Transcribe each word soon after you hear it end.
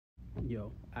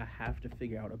Yo, I have to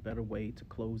figure out a better way to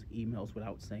close emails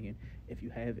without saying, if you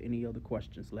have any other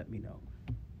questions, let me know.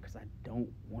 Because I don't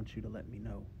want you to let me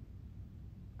know.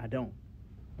 I don't.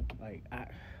 Like,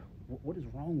 what is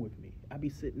wrong with me? I be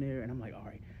sitting there and I'm like, all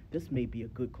right, this may be a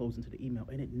good closing to the email,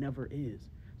 and it never is.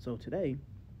 So today,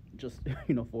 just,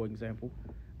 for example,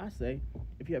 I say,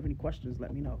 if you have any questions,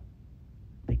 let me know.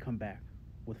 They come back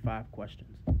with 5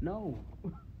 questions. No.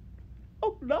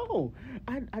 Oh no,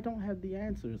 I don't have the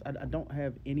answers. I don't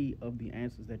have any of the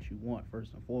answers that you want.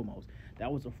 First and foremost,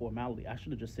 that was a formality. I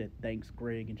should have just said thanks,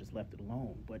 Greg, and just left it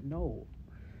alone. But no,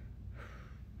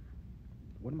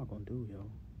 what am I gonna do,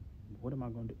 yo? What am I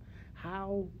gonna do?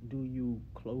 How do you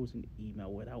close an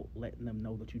email without letting them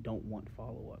know that you don't want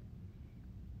follow up?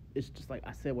 It's just like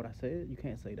I said what I said. You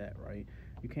can't say that, right?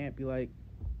 You can't be like,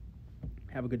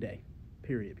 have a good day,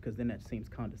 period, because then that seems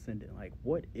condescending. Like,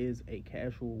 what is a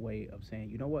casual way of saying,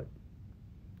 you know what?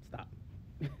 Stop.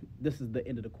 This is the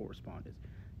end of the correspondence.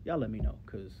 Y'all let me know,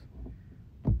 because